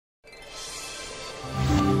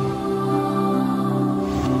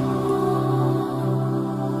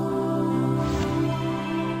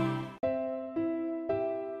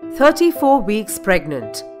34 weeks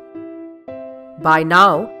pregnant. By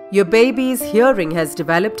now, your baby's hearing has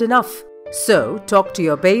developed enough. So, talk to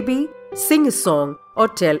your baby, sing a song, or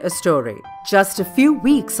tell a story. Just a few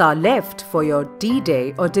weeks are left for your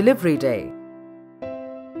D-Day or delivery day.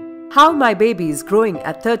 How my baby is growing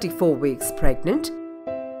at 34 weeks pregnant?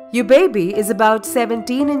 Your baby is about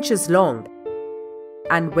 17 inches long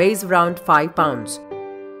and weighs around 5 pounds.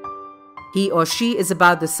 He or she is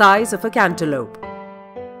about the size of a cantaloupe.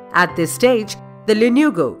 At this stage, the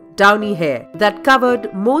Lanugo Downy hair that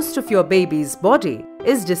covered most of your baby's body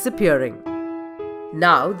is disappearing.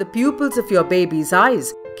 Now, the pupils of your baby's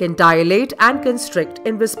eyes can dilate and constrict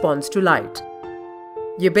in response to light.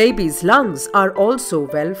 Your baby's lungs are also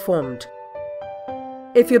well formed.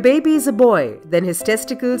 If your baby is a boy, then his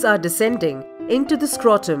testicles are descending into the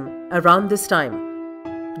scrotum around this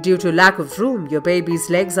time. Due to lack of room, your baby's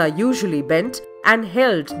legs are usually bent and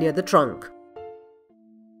held near the trunk.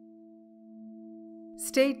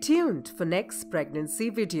 Stay tuned for next pregnancy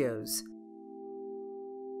videos.